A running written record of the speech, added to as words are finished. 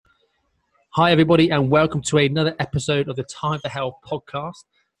Hi, everybody, and welcome to another episode of the Time for Health podcast.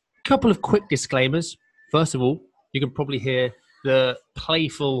 A couple of quick disclaimers. First of all, you can probably hear the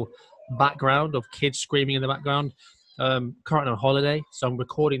playful background of kids screaming in the background. Currently on holiday, so I'm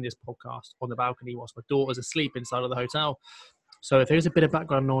recording this podcast on the balcony whilst my daughter's asleep inside of the hotel. So if there's a bit of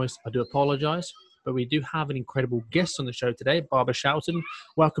background noise, I do apologise. But we do have an incredible guest on the show today, Barbara Shelton.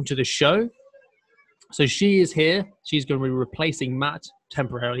 Welcome to the show. So she is here. She's going to be replacing Matt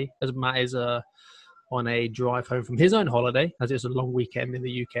temporarily, as Matt is on a drive home from his own holiday, as it's a long weekend in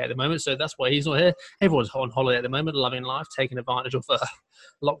the UK at the moment. So that's why he's not here. Everyone's on holiday at the moment, loving life, taking advantage of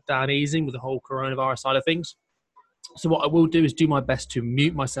lockdown easing with the whole coronavirus side of things. So what I will do is do my best to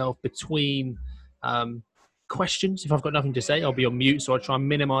mute myself between questions. If I've got nothing to say, I'll be on mute. So I'll try and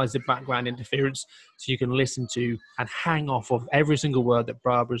minimize the background interference so you can listen to and hang off of every single word that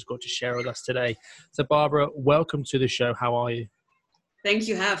Barbara's got to share with us today. So Barbara, welcome to the show. How are you? Thank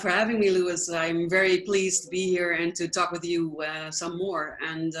you for having me, Lewis. I'm very pleased to be here and to talk with you some more.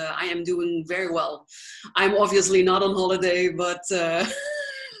 And I am doing very well. I'm obviously not on holiday, but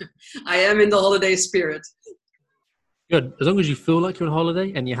I am in the holiday spirit. Good. As long as you feel like you're on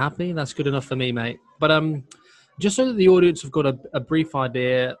holiday and you're happy, that's good enough for me, mate. But just so that the audience have got a brief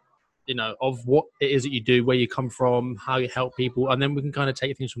idea, of what it is that you do, where you come from, how you help people, and then we can kind of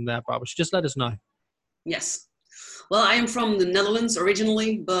take things from there, Barbara. So just let us know. Yes. Well, I am from the Netherlands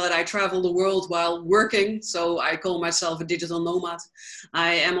originally, but I travel the world while working, so I call myself a digital nomad.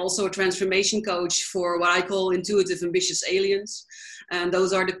 I am also a transformation coach for what I call intuitive, ambitious aliens. And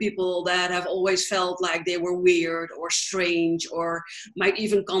those are the people that have always felt like they were weird or strange, or might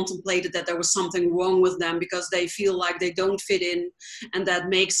even contemplated that there was something wrong with them because they feel like they don't fit in, and that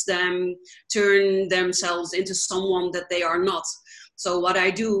makes them turn themselves into someone that they are not. So what I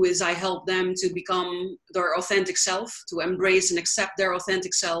do is I help them to become their authentic self, to embrace and accept their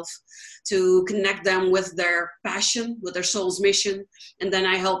authentic self, to connect them with their passion, with their soul's mission. And then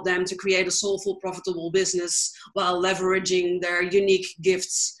I help them to create a soulful, profitable business while leveraging their unique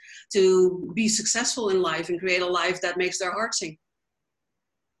gifts to be successful in life and create a life that makes their heart sing.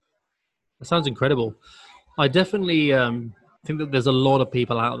 That sounds incredible. I definitely think that there's a lot of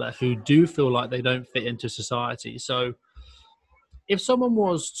people out there who do feel like they don't fit into society. So if someone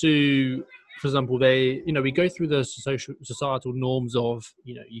was to, for example, we go through the societal norms of,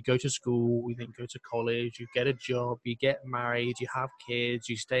 you go to school, you then go to college, you get a job, you get married, you have kids,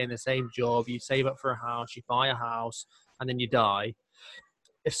 you stay in the same job, you save up for a house, you buy a house, and then you die.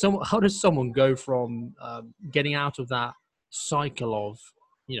 How does someone go from getting out of that cycle of,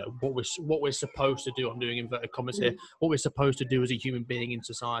 what we're supposed to do? I'm doing inverted commas here. What we're supposed to do as a human being in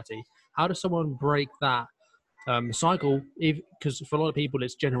society. How does someone break that cycle? Because for a lot of people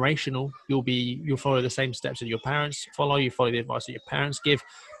it's generational. You'll follow the same steps that your parents follow. You follow the advice that your parents give.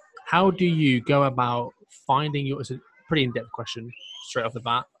 How do you go about finding it's a pretty in-depth question straight off the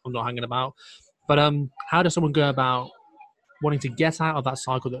bat. I'm not hanging about. But how does someone go about wanting to get out of that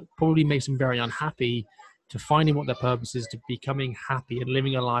cycle that probably makes them very unhappy, to finding what their purpose is, to becoming happy and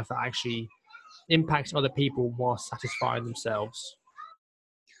living a life that actually impacts other people while satisfying themselves?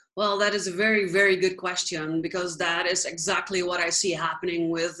 Well, that is a very, very good question, because that is exactly what I see happening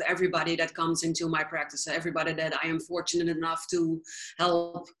with everybody that comes into my practice, everybody that I am fortunate enough to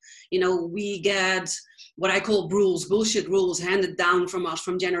help. We get what I call bullshit rules handed down from us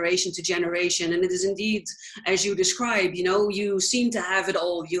from generation to generation. And it is indeed, as you describe, you seem to have it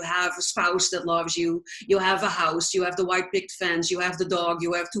all. You have a spouse that loves you. You have a house. You have the white picket fence. You have the dog.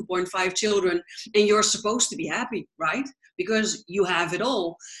 You have 2.5 children. And you're supposed to be happy, right? Because you have it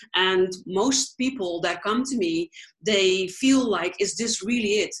all. And most people that come to me, they feel like, is this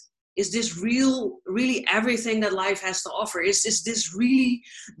really it? Is this really everything that life has to offer? Is this really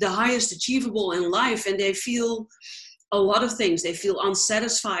the highest achievable in life? And they feel a lot of things. They feel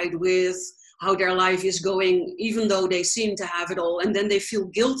unsatisfied with how their life is going, even though they seem to have it all. And then they feel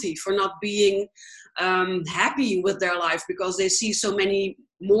guilty for not being happy with their life, because they see so many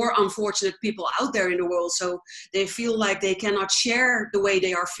more unfortunate people out there in the world. So they feel like they cannot share the way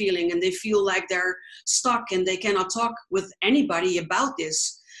they are feeling, and they feel like they're stuck and they cannot talk with anybody about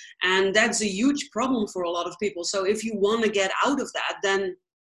this. And that's a huge problem for a lot of people. So if you want to get out of that, then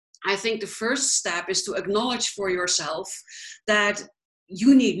I think the first step is to acknowledge for yourself that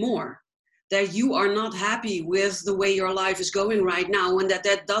you need more, that you are not happy with the way your life is going right now, and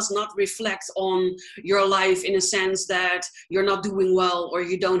that does not reflect on your life in a sense that you're not doing well or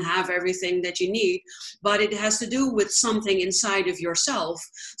you don't have everything that you need, but it has to do with something inside of yourself.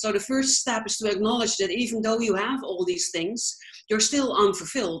 So the first step is to acknowledge that even though you have all these things, you're still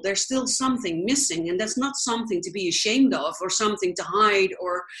unfulfilled. There's still something missing, and that's not something to be ashamed of, or something to hide,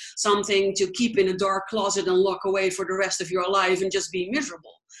 or something to keep in a dark closet and lock away for the rest of your life and just be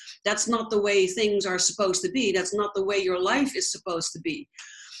miserable. That's not the way things are supposed to be. That's not the way your life is supposed to be.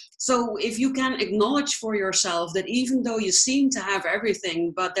 So if you can acknowledge for yourself that even though you seem to have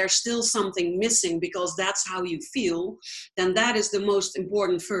everything, but there's still something missing because that's how you feel, then that is the most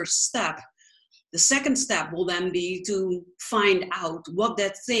important first step. The second step will then be to find out what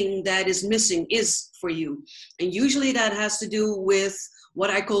that thing that is missing is for you. And usually that has to do with what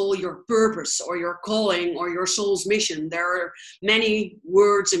I call your purpose or your calling or your soul's mission. There are many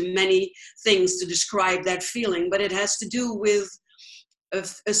words and many things to describe that feeling, but it has to do with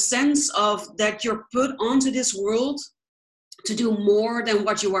a sense of that you're put onto this world to do more than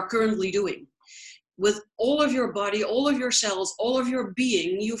what you are currently doing. With all of your body, all of your cells, all of your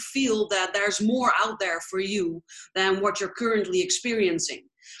being, you feel that there's more out there for you than what you're currently experiencing.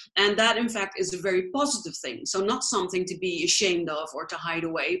 And that, in fact, is a very positive thing. So not something to be ashamed of or to hide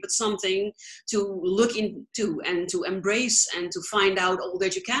away, but something to look into and to embrace and to find out all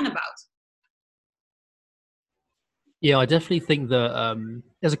that you can about. Yeah, I definitely think that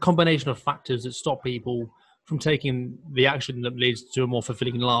there's a combination of factors that stop people from taking the action that leads to a more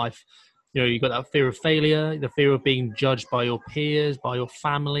fulfilling life. You know, you've got that fear of failure, the fear of being judged by your peers, by your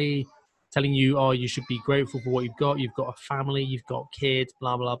family, telling you, oh, you should be grateful for what you've got. You've got a family, you've got kids,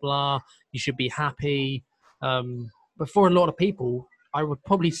 blah, blah, blah. You should be happy. But for a lot of people, I would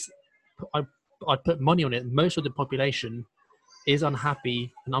probably, I'd put money on it. Most of the population is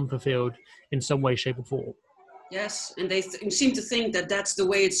unhappy and unfulfilled in some way, shape or form. Yes, and they seem to think that that's the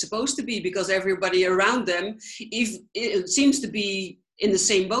way it's supposed to be because everybody around them, if it seems to be in the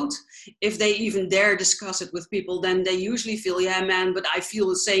same boat. If they even dare discuss it with people, then they usually feel, yeah, man, but I feel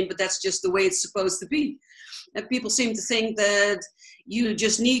the same, but that's just the way it's supposed to be. And people seem to think that you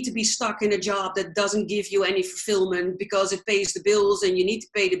just need to be stuck in a job that doesn't give you any fulfillment because it pays the bills, and you need to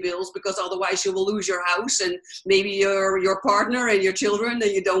pay the bills because otherwise you will lose your house and maybe your partner and your children,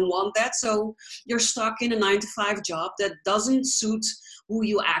 and you don't want that. So you're stuck in a 9-to-5 job that doesn't suit who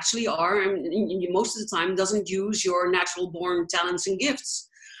you actually are, and most of the time doesn't use your natural born talents and gifts.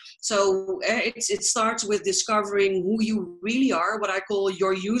 So it starts with discovering who you really are, what I call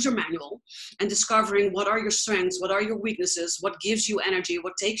your user manual, and discovering what are your strengths, what are your weaknesses, what gives you energy,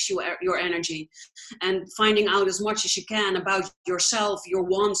 what takes you your energy, and finding out as much as you can about yourself, your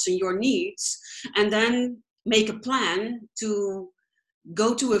wants and your needs, and then make a plan to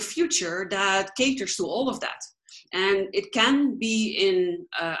go to a future that caters to all of that. And it can be in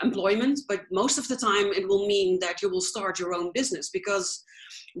employment, but most of the time it will mean that you will start your own business, because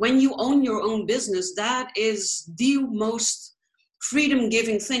when you own your own business, that is the most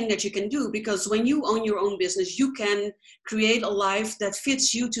freedom-giving thing that you can do, because when you own your own business, you can create a life that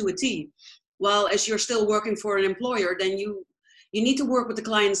fits you to a T. While as you're still working for an employer, then you need to work with the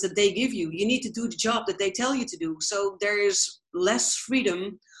clients that they give you. You need to do the job that they tell you to do. So there is less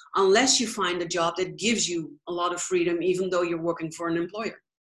freedom unless you find a job that gives you a lot of freedom, even though you're working for an employer.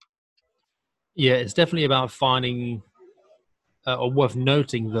 Yeah, it's definitely about finding or worth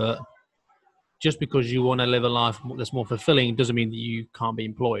noting that just because you want to live a life that's more fulfilling doesn't mean that you can't be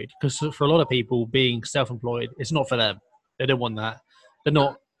employed. Because for a lot of people, being self-employed, it's not for them. They don't want that. They're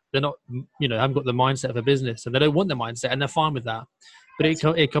not, haven't got the mindset of a business, and they don't want the mindset, and they're fine with that. But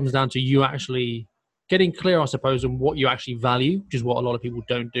it comes down to you actually getting clear, I suppose, on what you actually value, which is what a lot of people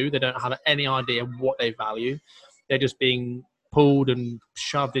don't do. They don't have any idea what they value. They're just being pulled and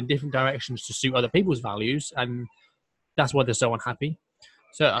shoved in different directions to suit other people's values, and that's why they're so unhappy.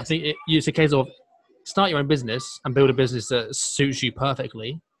 So I think it's a case of start your own business and build a business that suits you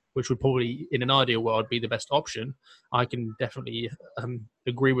perfectly, which would probably, in an ideal world, be the best option. I can definitely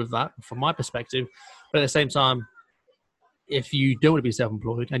agree with that from my perspective. But at the same time, if you don't want to be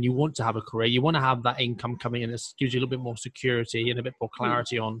self-employed and you want to have a career, you want to have that income coming in that gives you a little bit more security and a bit more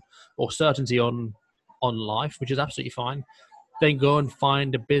clarity on, or certainty on life, which is absolutely fine. Then go and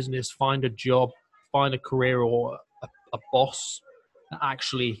find a business, find a job, find a career or a boss that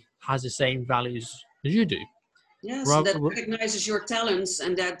actually has the same values as you do. Yes, that recognizes your talents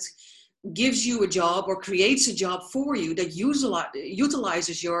and that gives you a job or creates a job for you that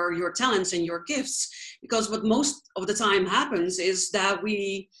utilizes your talents and your gifts. Because what most of the time happens is that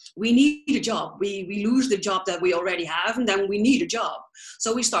we need a job. We lose the job that we already have, and then we need a job.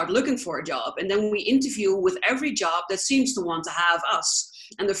 So we start looking for a job, and then we interview with every job that seems to want to have us.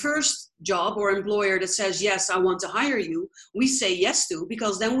 And the first job or employer that says, yes, I want to hire you, we say yes to,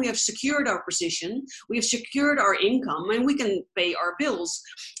 because then we have secured our position, we have secured our income, and we can pay our bills.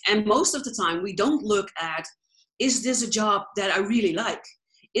 And most of the time, we don't look at is this a job that I really like?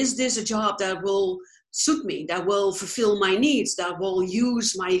 Is this a job that will suit me, that will fulfill my needs, that will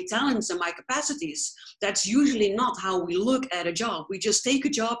use my talents and my capacities? That's usually not how we look at a job. We just take a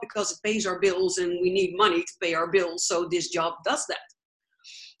job because it pays our bills and we need money to pay our bills, so this job does that.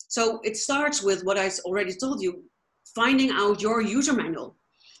 So it starts with what I already told you, finding out your user manual.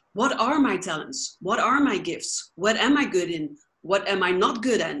 What are my talents? What are my gifts? What am I good in? What am I not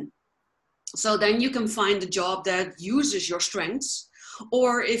good in? So then you can find a job that uses your strengths.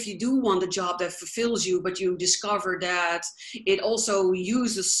 Or if you do want a job that fulfills you, but you discover that it also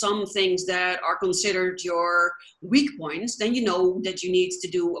uses some things that are considered your weak points, then you know that you need to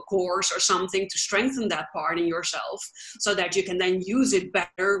do a course or something to strengthen that part in yourself so that you can then use it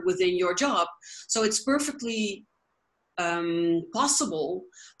better within your job. So it's perfectly possible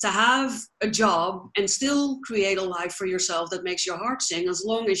to have a job and still create a life for yourself that makes your heart sing, as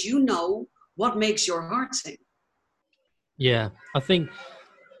long as you know what makes your heart sing. Yeah, I think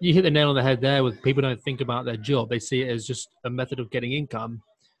you hit the nail on the head there. With people don't think about their job, they see it as just a method of getting income.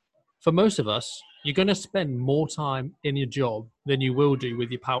 For most of us, you're going to spend more time in your job than you will do with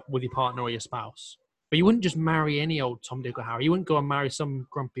your partner or your spouse. But you wouldn't just marry any old Tom, Dick, or Harry. You wouldn't go and marry some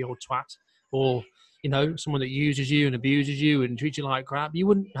grumpy old twat, or someone that uses you and abuses you and treats you like crap. You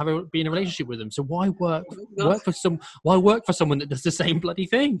wouldn't be in a relationship with them. So why work for someone that does the same bloody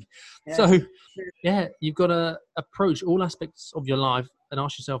thing? Yeah. So yeah, you've got to approach all aspects of your life and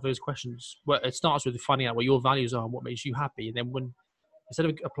ask yourself those questions. Well, it starts with finding out what your values are and what makes you happy. And then instead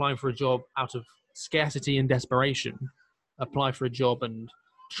of applying for a job out of scarcity and desperation, apply for a job and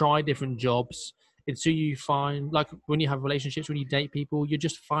try different jobs until you find, like when you have relationships, when you date people, you're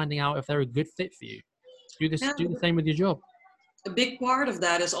just finding out if they're a good fit for you. Do the same with your job. A big part of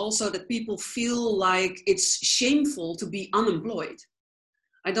that is also that people feel like it's shameful to be unemployed.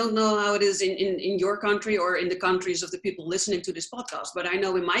 I don't know how it is in your country or in the countries of the people listening to this podcast, but I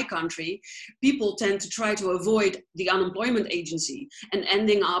know in my country, people tend to try to avoid the unemployment agency and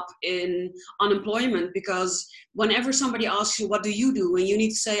ending up in unemployment, because whenever somebody asks you, what do you do? And you need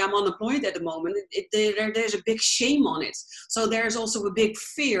to say, I'm unemployed at the moment, there's a big shame on it. So there's also a big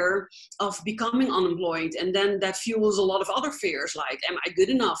fear of becoming unemployed. And then that fuels a lot of other fears, like, am I good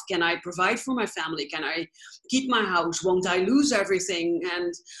enough? Can I provide for my family? Can I keep my house? Won't I lose everything?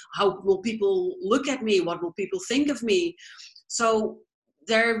 And how will people look at me? What will people think of me? So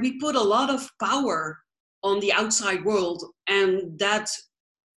there we put a lot of power on the outside world, and that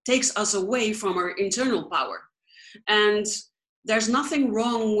takes us away from our internal power. And there's nothing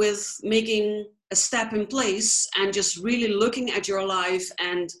wrong with making a step in place and just really looking at your life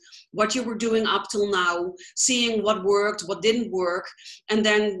and what you were doing up till now, seeing what worked, what didn't work, and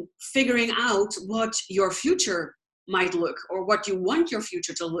then figuring out what your future might look, or what you want your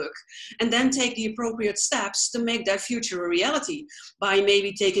future to look, and then take the appropriate steps to make that future a reality by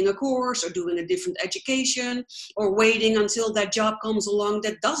maybe taking a course or doing a different education or waiting until that job comes along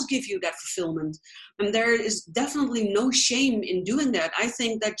that does give you that fulfillment. And there is definitely no shame in doing that. I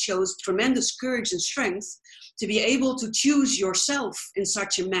think that shows tremendous courage and strength to be able to choose yourself in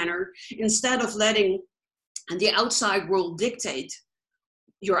such a manner instead of letting the outside world dictate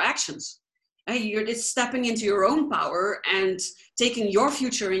your actions. It's stepping into your own power and taking your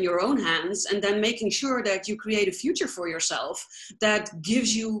future in your own hands, and then making sure that you create a future for yourself that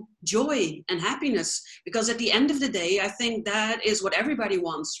gives you joy and happiness. Because at the end of the day, I think that is what everybody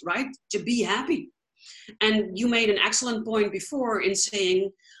wants, right? To be happy. And you made an excellent point before in saying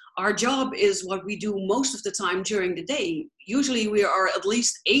our job is what we do most of the time during the day. Usually we are at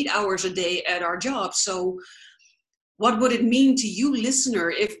least 8 hours a day at our job. So what would it mean to you, listener,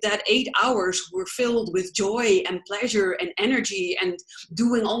 if that 8 hours were filled with joy and pleasure and energy and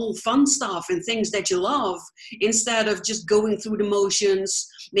doing all fun stuff and things that you love, instead of just going through the motions,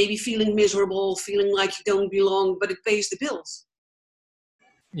 maybe feeling miserable, feeling like you don't belong, but it pays the bills?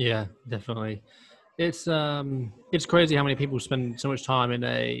 Yeah, definitely. It's crazy how many people spend so much time in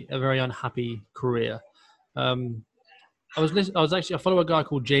a very unhappy career. I follow a guy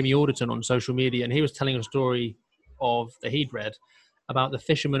called Jamie Alderton on social media, and he was telling a story that he'd read about the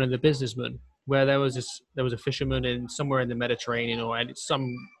fisherman and the businessman, where there was a fisherman in somewhere in the Mediterranean, and it's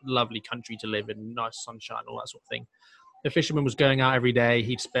some lovely country to live in, nice sunshine, all that sort of thing. The fisherman was going out every day.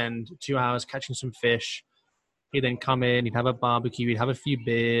 He'd spend 2 hours catching some fish. He'd then come in, he'd have a barbecue, he'd have a few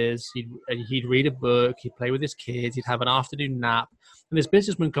beers, he'd read a book, he'd play with his kids, he'd have an afternoon nap. And this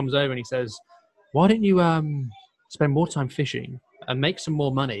businessman comes over and he says, why don't you spend more time fishing and make some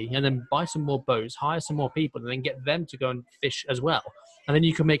more money, and then buy some more boats, hire some more people, and then get them to go and fish as well. And then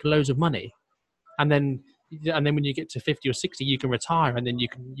you can make loads of money. And then and then when you get to 50 or 60, you can retire, and then you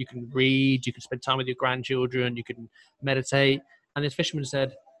can read, you can spend time with your grandchildren, you can meditate. And this fisherman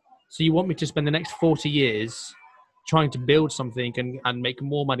said, so you want me to spend the next 40 years trying to build something and make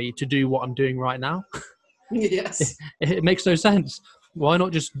more money to do what I'm doing right now? Yes. It makes no sense. Why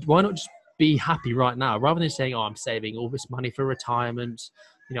not just be happy right now, rather than saying, oh, I'm saving all this money for retirement,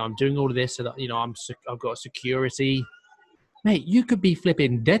 I'm doing all of this so that I've got security. Mate, you could be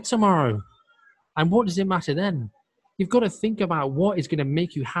flipping dead tomorrow, and what does it matter then? You've got to think about what is going to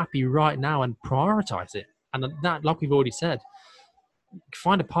make you happy right now and prioritize it. And that, like we've already said,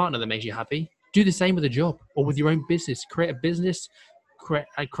 find a partner that makes you happy. Do the same with a job or with your own business. Create a business, create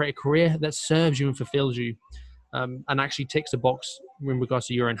a career that serves you and fulfills you, and actually ticks the box in regards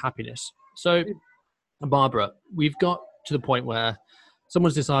to your own happiness. So, Barbara, we've got to the point where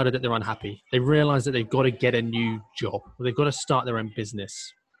someone's decided that they're unhappy. They realize that they've got to get a new job, or they've got to start their own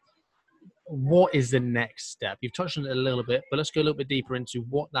business. What is the next step? You've touched on it a little bit, but let's go a little bit deeper into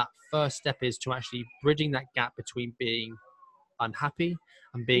what that first step is to actually bridging that gap between being unhappy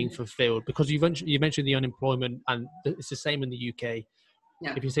and being fulfilled. Because you mentioned the unemployment, and it's the same in the UK.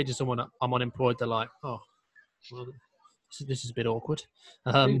 Yeah. If you say to someone, I'm unemployed, they're like, oh, well, this is a bit awkward.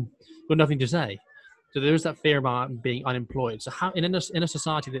 Got nothing to say. So there is that fear about being unemployed. So how in a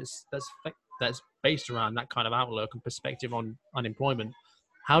society that's based around that kind of outlook and perspective on unemployment,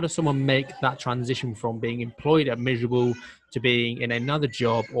 how does someone make that transition from being employed and miserable to being in another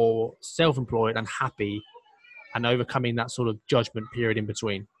job or self-employed and happy, and overcoming that sort of judgment period in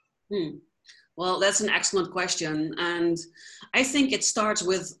between? Well, that's an excellent question. And I think it starts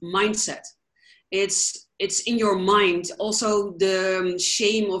with mindset. It's in your mind. Also, the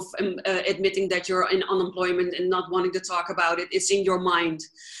shame of admitting that you're in unemployment and not wanting to talk about it, it's in your mind.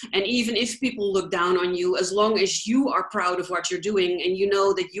 And even if people look down on you, as long as you are proud of what you're doing and you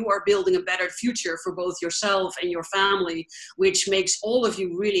know that you are building a better future for both yourself and your family, which makes all of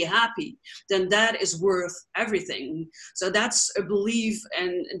you really happy, then that is worth everything. So that's a belief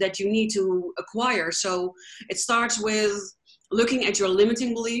and that you need to acquire. So it starts with looking at your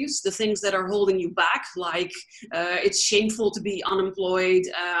limiting beliefs, the things that are holding you back, like it's shameful to be unemployed,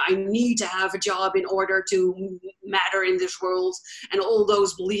 I need to have a job in order to matter in this world, and all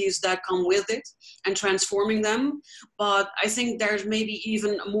those beliefs that come with it, and transforming them. But I think there's maybe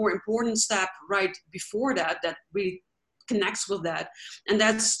even a more important step right before that really connects with that, and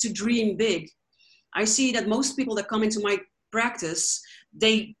that's to dream big. I see that most people that come into my practice,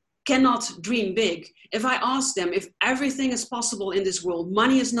 they cannot dream big. If I ask them if everything is possible in this world,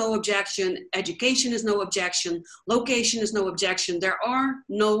 money is no objection, education is no objection, location is no objection, there are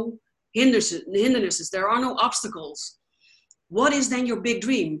no hindrances, there are no obstacles. What is then your big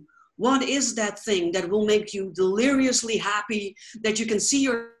dream? What is that thing that will make you deliriously happy, that you can see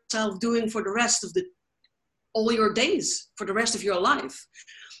yourself doing for the rest of all your days, for the rest of your life?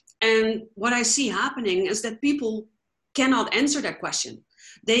 And what I see happening is that people cannot answer that question.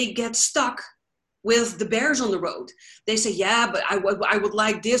 They get stuck with the bears on the road. They say, yeah, but I would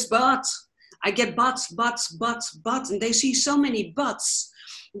like this, but I get buts. And they see so many buts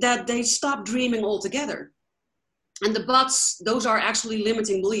that they stop dreaming altogether. And the buts, those are actually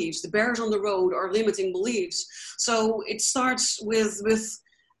limiting beliefs. The bears on the road are limiting beliefs. So it starts with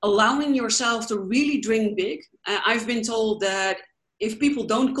allowing yourself to really dream big. I've been told that if people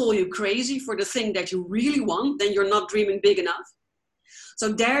don't call you crazy for the thing that you really want, then you're not dreaming big enough.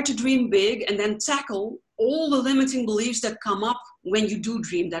 So dare to dream big, and then tackle all the limiting beliefs that come up when you do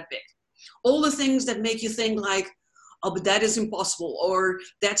dream that big. All the things that make you think like, oh, but that is impossible, or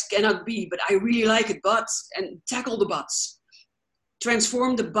that cannot be, but I really like it, but, and tackle the buts.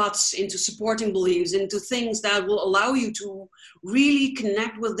 Transform the buts into supporting beliefs, into things that will allow you to really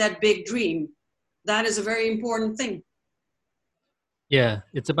connect with that big dream. That is a very important thing. Yeah,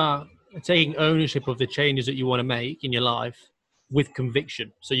 it's about taking ownership of the changes that you want to make in your life with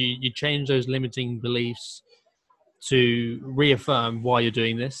conviction. So you change those limiting beliefs to reaffirm why you're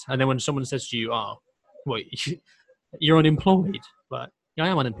doing this. And then when someone says to you, oh, wait, you're unemployed, but I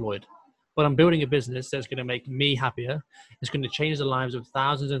am unemployed, but I'm building a business that's going to make me happier. It's going to change the lives of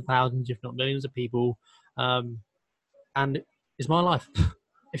thousands and thousands, if not millions of people. And it's my life.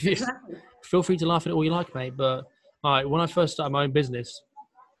 Exactly. Feel free to laugh at it all you like, mate. But when I first started my own business,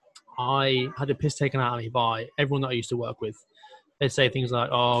 I had the piss taken out of me by everyone that I used to work with. They'd say things like,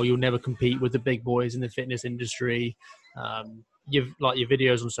 oh, you'll never compete with the big boys in the fitness industry. Your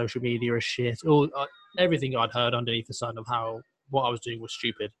videos on social media are shit. Everything I'd heard underneath the sun of how what I was doing was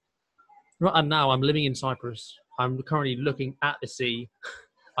stupid. Right, and now I'm living in Cyprus. I'm currently looking at the sea.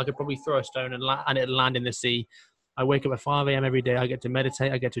 I could probably throw a stone and it'd land in the sea. I wake up at 5 a.m. every day. I get to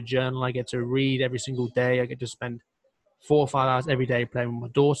meditate. I get to journal. I get to read every single day. I get to spend 4 or 5 hours every day playing with my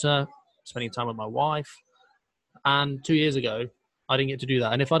daughter, spending time with my wife. And 2 years ago, I didn't get to do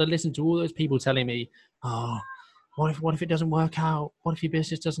that. And if I'd have listened to all those people telling me, oh, what if it doesn't work out? What if your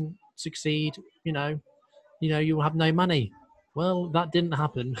business doesn't succeed? You will have no money. Well, that didn't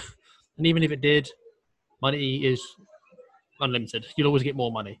happen. And even if it did, money is unlimited. You'll always get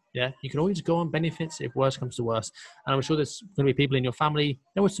more money. Yeah. You can always go on benefits if worse comes to worse. And I'm sure there's going to be people in your family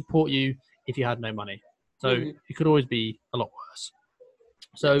that would support you if you had no money. So it could always be a lot worse.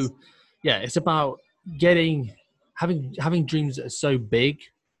 So yeah, it's about having dreams that are so big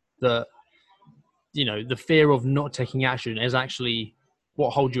that, the fear of not taking action is actually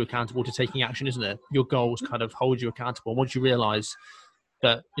what holds you accountable to taking action, isn't it? Your goals kind of hold you accountable. And once you realize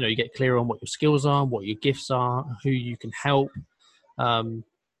that, you get clear on what your skills are, what your gifts are, who you can help,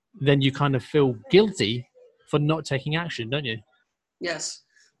 then you kind of feel guilty for not taking action, don't you? Yes.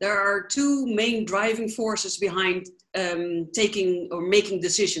 There are two main driving forces behind taking or making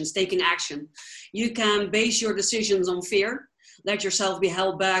decisions, taking action. You can base your decisions on fear. Let yourself be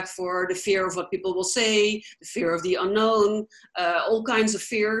held back for the fear of what people will say, the fear of the unknown, all kinds of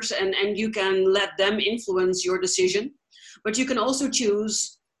fears, and you can let them influence your decision. But you can also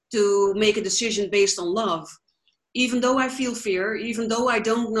choose to make a decision based on love. Even though I feel fear, even though I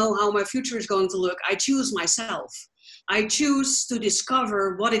don't know how my future is going to look, I choose myself. I choose to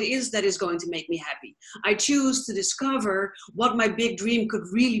discover what it is that is going to make me happy. I choose to discover what my big dream could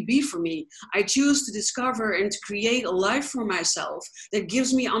really be for me. I choose to discover and to create a life for myself that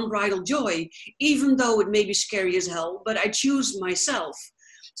gives me unbridled joy, even though it may be scary as hell, but I choose myself.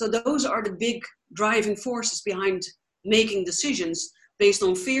 So those are the big driving forces behind making decisions based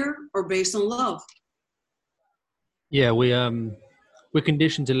on fear or based on love. Yeah, we're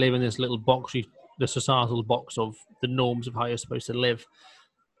conditioned to live in this little box, the societal box of the norms of how you're supposed to live.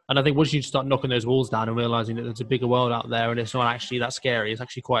 And I think once you start knocking those walls down and realizing that there's a bigger world out there and it's not actually that scary, it's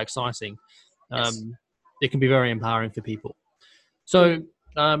actually quite exciting. Yes. It can be very empowering for people. So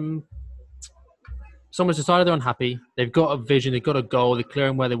someone's decided they're unhappy. They've got a vision. They've got a goal. They're clear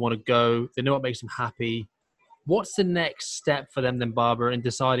on where they want to go. They know what makes them happy. What's the next step for them then, Barbara, in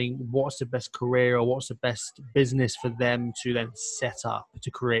deciding what's the best career or what's the best business for them to then set up to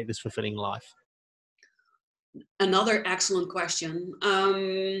create this fulfilling life? Another excellent question.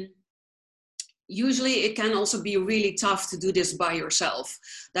 Usually it can also be really tough to do this by yourself.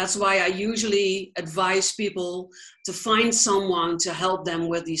 That's why I usually advise people to find someone to help them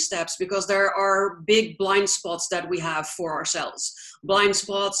with these steps, because there are big blind spots that we have for ourselves. Blind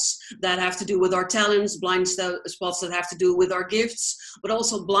spots that have to do with our talents, blind spots that have to do with our gifts, but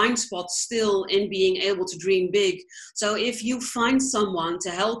also blind spots still in being able to dream big. So if you find someone to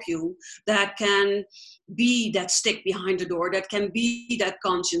help you that can be that stick behind the door, that can be that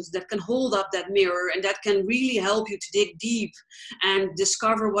conscience, that can hold up that mirror, and that can really help you to dig deep and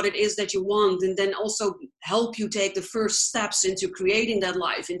discover what it is that you want, and then also help you take the first steps into creating that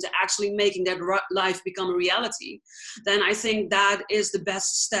life, into actually making that life become a reality, then I think that is the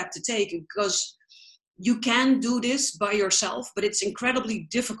best step to take, because you can do this by yourself, but it's incredibly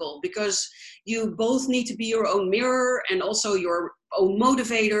difficult because you both need to be your own mirror and also your own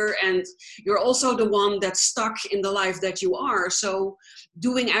motivator, and you're also the one that's stuck in the life that you are. So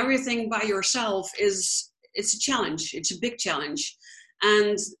doing everything by yourself it's a challenge. It's a big challenge.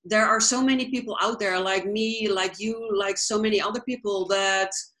 And there are so many people out there like me, like you, like so many other people that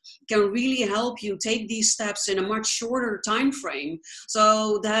can really help you take these steps in a much shorter time frame,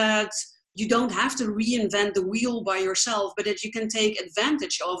 so that you don't have to reinvent the wheel by yourself, but that you can take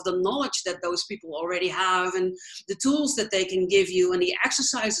advantage of the knowledge that those people already have and the tools that they can give you and the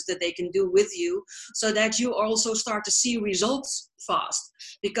exercises that they can do with you, so that you also start to see results fast,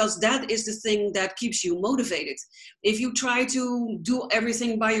 because that is the thing that keeps you motivated. If you try to do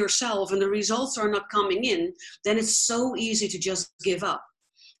everything by yourself and the results are not coming in, then it's so easy to just give up.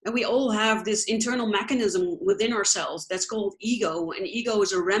 And we all have this internal mechanism within ourselves that's called ego. And ego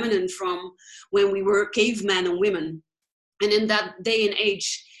is a remnant from when we were cavemen and women. And in that day and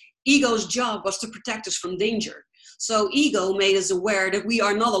age, ego's job was to protect us from danger. So ego made us aware that we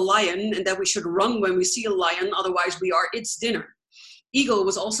are not a lion and that we should run when we see a lion, otherwise we are its dinner. Ego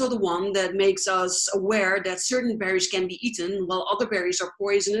was also the one that makes us aware that certain berries can be eaten while other berries are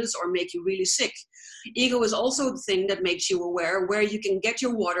poisonous or make you really sick. Ego is also the thing that makes you aware where you can get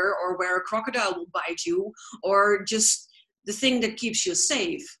your water or where a crocodile will bite you, or just the thing that keeps you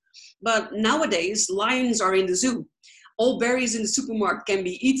safe. But nowadays, lions are in the zoo. All berries in the supermarket can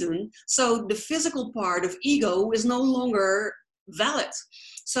be eaten. So the physical part of ego is no longer valid.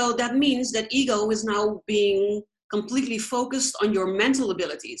 So that means that ego is now being completely focused on your mental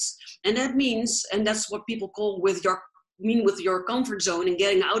abilities. And that means, and that's what people call with your comfort zone and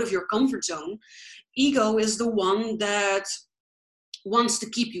getting out of your comfort zone. Ego is the one that wants to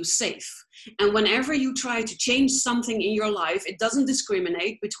keep you safe. And whenever you try to change something in your life, it doesn't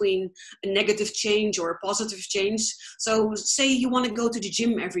discriminate between a negative change or a positive change. So say you want to go to the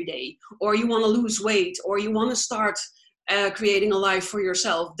gym every day, or you want to lose weight, or you want to start creating a life for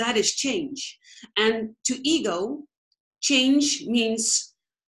yourself. That is change. And to ego, change means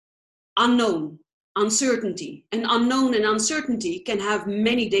unknown, uncertainty. And unknown and uncertainty can have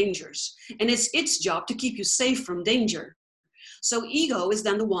many dangers. And it's its job to keep you safe from danger. So ego is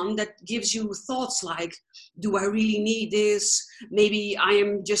then the one that gives you thoughts like, do I really need this? Maybe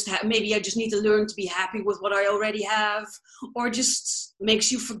maybe I just need to learn to be happy with what I already have, or just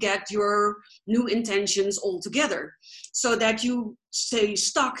makes you forget your new intentions altogether, so that you stay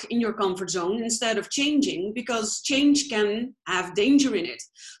stuck in your comfort zone instead of changing, because change can have danger in it.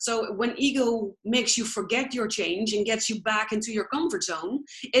 So when ego makes you forget your change and gets you back into your comfort zone,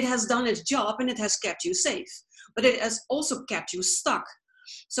 it has done its job and it has kept you safe. But it has also kept you stuck.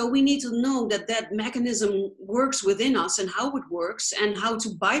 So we need to know that that mechanism works within us and how it works and how to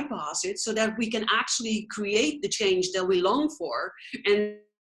bypass it, so that we can actually create the change that we long for.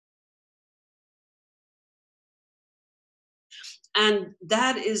 And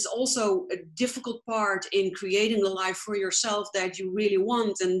that is also a difficult part in creating the life for yourself that you really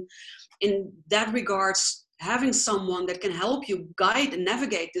want. And in that regards, having someone that can help you guide and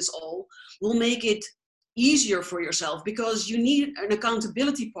navigate this all will make it easier for yourself, because you need an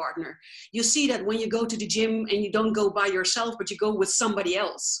accountability partner. You see that when you go to the gym and you don't go by yourself, but you go with somebody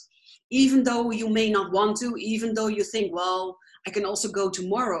else, even though you may not want to, even though you think, well, I can also go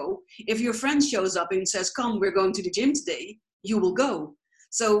tomorrow. If your friend shows up and says, come, we're going to the gym today, you will go.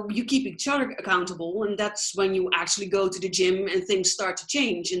 So you keep each other accountable, and that's when you actually go to the gym and things start to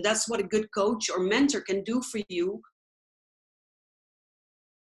change. And that's what a good coach or mentor can do for you.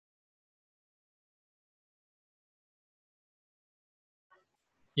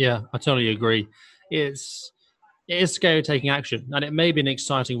 Yeah, I totally agree. It's it is scary taking action, and it may be an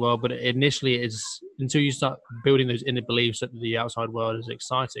exciting world, but initially it is, until you start building those inner beliefs that the outside world is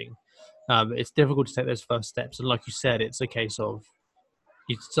exciting. It's difficult to take those first steps, and like you said, it's a case of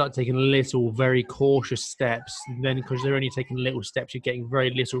you start taking little, very cautious steps. And then, because they're only taking little steps, you're getting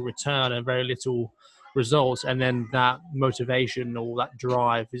very little return and very little results, and then that motivation or that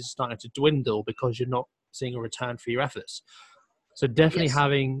drive is starting to dwindle because you're not seeing a return for your efforts. So Yes.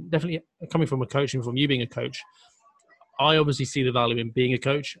 definitely coming from a coach and from you being a coach, I obviously see the value in being a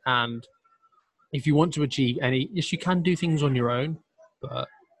coach. And if you want to achieve any, yes, you can do things on your own, but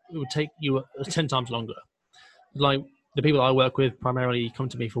it would take you 10 times longer. Like the people I work with primarily come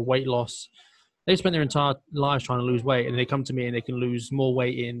to me for weight loss. They've spent their entire lives trying to lose weight, and they come to me and they can lose more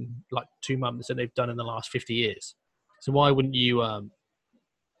weight in like 2 months than they've done in the last 50 years. So why wouldn't you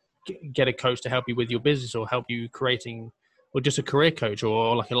get a coach to help you with your business, or help you creating, or just a career coach,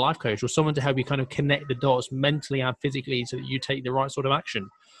 or like a life coach, or someone to help you kind of connect the dots mentally and physically so that you take the right sort of action.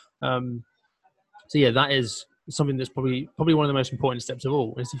 Um, so yeah, that is something that's probably one of the most important steps of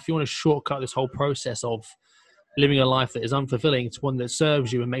all. Is if you want to shortcut this whole process of living a life that is unfulfilling to one that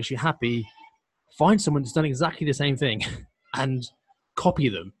serves you and makes you happy, find someone that's done exactly the same thing and copy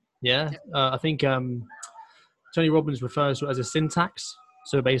them. Yeah, I think Tony Robbins refers to it as a syntax.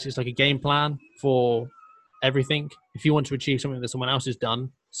 So basically, it's like a game plan for everything. If you want to achieve something that someone else has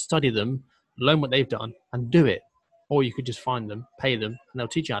done, study them, learn what they've done, and do it. Or you could just find them, pay them, and they'll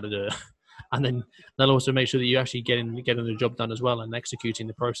teach you how to do it. And then they'll also make sure that you actually getting the job done as well and executing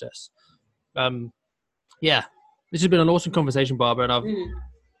the process. Um, yeah, this has been an awesome conversation, Barbara, and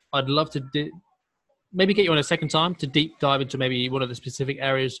I'd love to maybe get you on a second time to deep dive into maybe one of the specific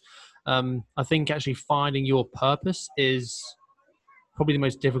areas. I think actually finding your purpose is probably the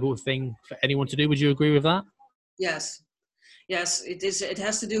most difficult thing for anyone to do. Would you agree with that? Yes. Yes, it is. It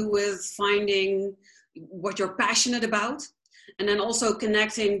has to do with finding what you're passionate about, and then also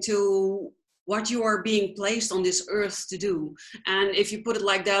connecting to what you are being placed on this earth to do. And if you put it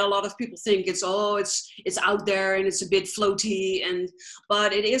like that, a lot of people think it's out there and it's a bit floaty,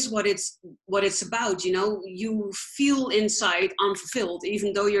 but it is what it's about. You know, you feel inside unfulfilled,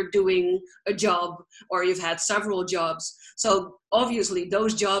 even though you're doing a job or you've had several jobs. So obviously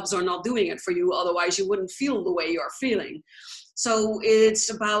those jobs are not doing it for you. Otherwise you wouldn't feel the way you're feeling. So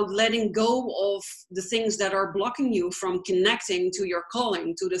it's about letting go of the things that are blocking you from connecting to your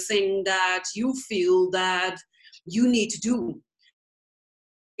calling, to the thing that you feel that you need to do.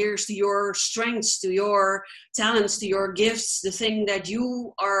 Here's to your strengths, to your talents, to your gifts, the thing that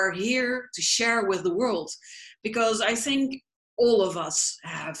you are here to share with the world. because I think all of us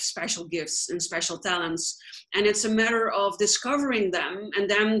have special gifts and special talents, and it's a matter of discovering them and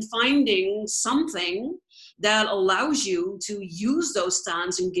then finding something that allows you to use those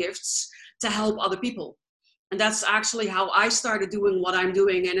talents and gifts to help other people. And that's actually how I started doing what I'm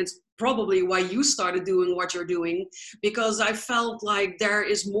doing. And it's probably why you started doing what you're doing, because I felt like there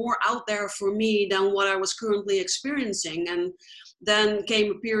is more out there for me than what I was currently experiencing. And then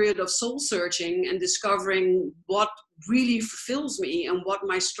came a period of soul searching and discovering what really fulfills me and what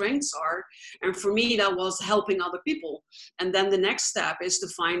my strengths are. And for me, that was helping other people. And then the next step is to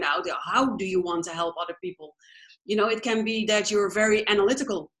find out, how do you want to help other people? You know, it can be that you're very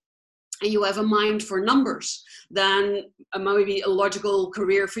analytical and you have a mind for numbers. Then maybe a logical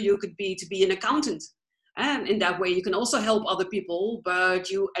career for you could be to be an accountant. And in that way, you can also help other people, but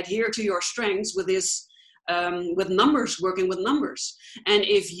you adhere to your strengths with this, with numbers, working with numbers. And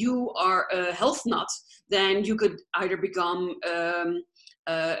if you are a health nut, then you could either become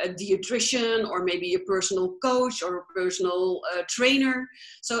a dietitian, or maybe a personal coach, or a personal trainer.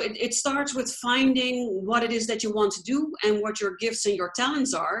 So it starts with finding what it is that you want to do and what your gifts and your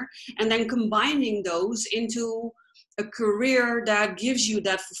talents are, and then combining those into a career that gives you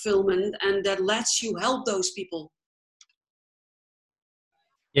that fulfillment and that lets you help those people.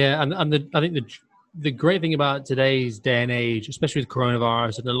 Yeah, and I think the great thing about today's day and age, especially with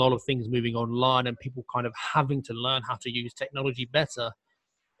coronavirus and a lot of things moving online and people kind of having to learn how to use technology better,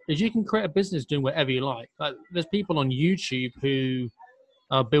 is you can create a business doing whatever you like. Like, there's people on YouTube who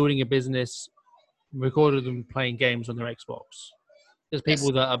are building a business, recording them playing games on their Xbox. There's people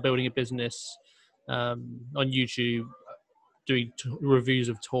Yes. that are building a business on YouTube doing reviews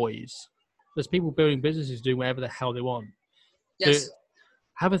of toys. There's people building businesses doing whatever the hell they want. So Yes.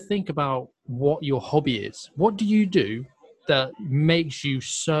 have a think about what your hobby is. What do you do that makes you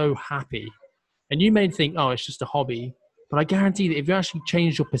so happy? And you may think, oh, it's just a hobby. But I guarantee that if you actually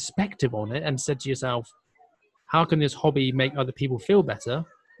changed your perspective on it and said to yourself, how can this hobby make other people feel better?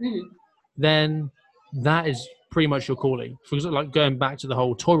 Mhm. Then that is pretty much your calling. For example, like going back to the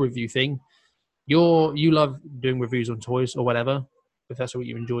whole toy review thing, you love doing reviews on toys or whatever, if that's what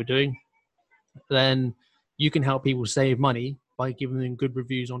you enjoy doing, then you can help people save money by giving them good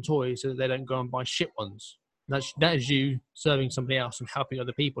reviews on toys so that they don't go and buy shit ones. That is you serving somebody else and helping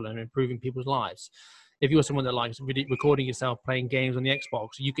other people and improving people's lives. If you're someone that likes recording yourself playing games on the Xbox,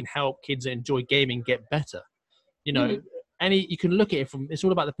 you can help kids that enjoy gaming get better. You know, Mhm. you can look at it from, it's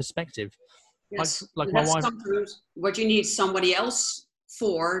all about the perspective. Yes. Like And my that's wife. sometimes what you need somebody else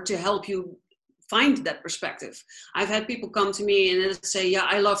for, to help you find that perspective. I've had people come to me and say, yeah,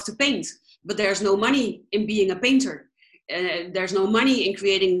 I love to paint, but there's no money in being a painter. There's no money in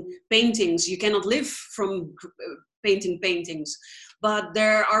creating paintings. You cannot live from painting paintings. But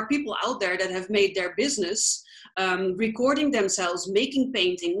there are people out there that have made their business recording themselves making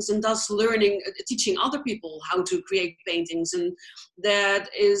paintings, and thus learning, teaching other people how to create paintings. And that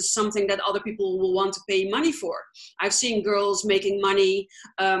is something that other people will want to pay money for. I've seen girls making money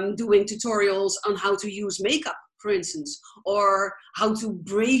doing tutorials on how to use makeup, for instance, or how to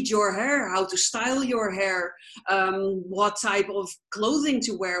braid your hair, how to style your hair, what type of clothing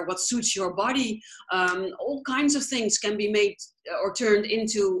to wear, what suits your body. All kinds of things can be made or turned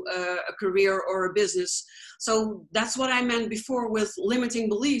into a career or a business. So that's what I meant before with limiting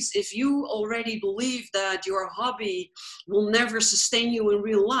beliefs. If you already believe that your hobby will never sustain you in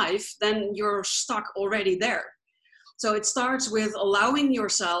real life, then you're stuck already there. So it starts with allowing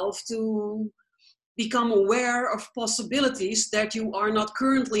yourself to become aware of possibilities that you are not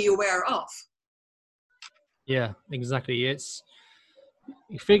currently aware of. Yeah, exactly. It's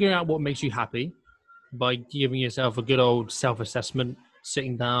figuring out what makes you happy by giving yourself a good old self-assessment,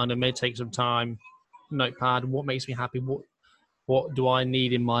 sitting down, and may take some time, notepad, what makes me happy, what do I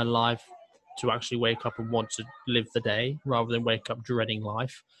need in my life to actually wake up and want to live the day rather than wake up dreading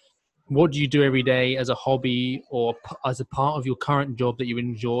life. What do you do every day as a hobby or as a part of your current job that you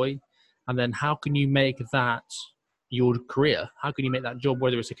enjoy? And then how can you make that your career? How can you make that job,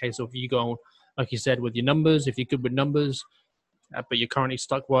 whether it's a case of you go, like you said, with your numbers, if you're good with numbers, but you're currently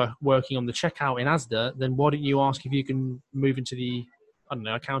stuck working on the checkout in Asda, then why don't you ask if you can move into the, I don't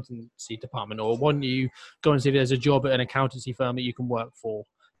know, accountancy department? Or why don't you go and see if there's a job at an accountancy firm that you can work for?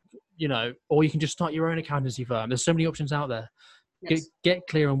 You know, or you can just start your own accountancy firm. There's so many options out there. Yes. Get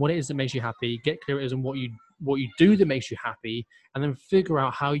clear on what it is that makes you happy. Get clear on what you do that makes you happy, and then figure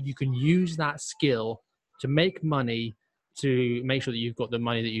out how you can use that skill to make money, to make sure that you've got the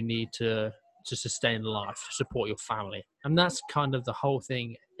money that you need to sustain life, to support your family. And that's kind of the whole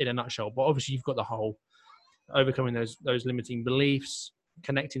thing in a nutshell. But obviously, you've got the whole overcoming those limiting beliefs,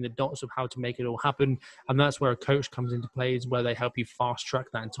 connecting the dots of how to make it all happen. And that's where a coach comes into play, is where they help you fast track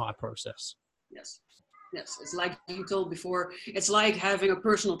that entire process. Yes. Yes, it's like you told before, it's like having a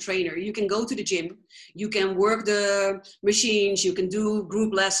personal trainer. You can go to the gym, you can work the machines, you can do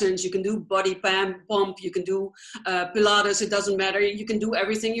group lessons, you can do body pump, you can do Pilates, it doesn't matter. You can do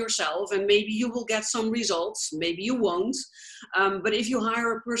everything yourself, and maybe you will get some results, maybe you won't. But if you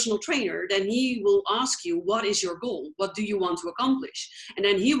hire a personal trainer, then he will ask you, what is your goal? What do you want to accomplish? And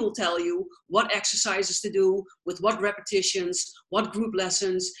then he will tell you what exercises to do, with what repetitions, what group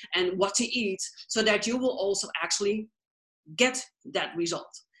lessons, and what to eat, so that you will also actually get that result.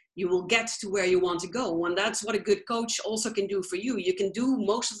 You will get to where you want to go. And that's what a good coach also can do for you. You can do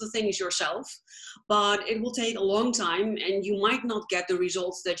most of the things yourself, but it will take a long time and you might not get the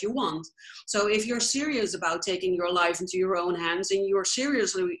results that you want. So if you're serious about taking your life into your own hands, and you're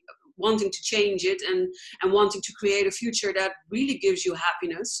seriously wanting to change it and wanting to create a future that really gives you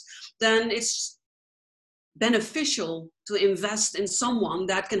happiness, then it's beneficial to invest in someone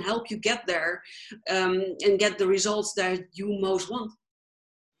that can help you get there, and get the results that you most want.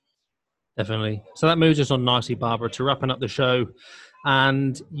 Definitely. So that moves us on nicely, Barbara, to wrapping up the show,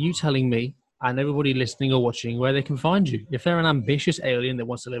 and you telling me and everybody listening or watching where they can find you. If they're an ambitious alien that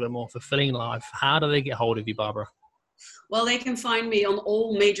wants to live a more fulfilling life, how do they get hold of you, Barbara? Well, they can find me on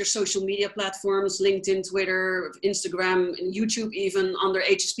all major social media platforms, LinkedIn, Twitter, Instagram, and YouTube, even under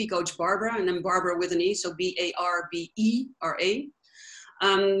HSP Coach Barbara, and then Barbara with an E, so BARBERA.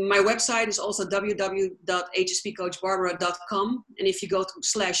 My website is also www.hspcoachbarbara.com. And if you go to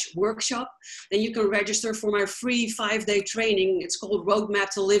 /workshop, then you can register for my free 5-day training. It's called Roadmap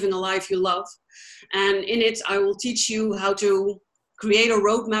to Living a Life You Love. And in it, I will teach you how to create a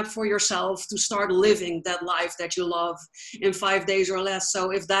roadmap for yourself to start living that life that you love in 5 days or less.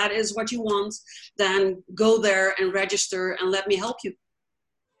 So if that is what you want, then go there and register and let me help you.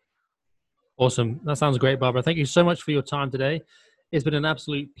 Awesome. That sounds great, Barbara. Thank you so much for your time today. It's been an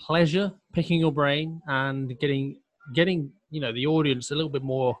absolute pleasure picking your brain and getting the audience a little bit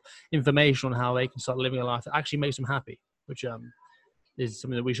more information on how they can start living a life that actually makes them happy, which is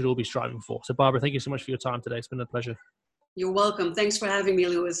something that we should all be striving for. So Barbara, thank you so much for your time today. It's been a pleasure. You're welcome. Thanks for having me,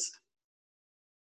 Lewis.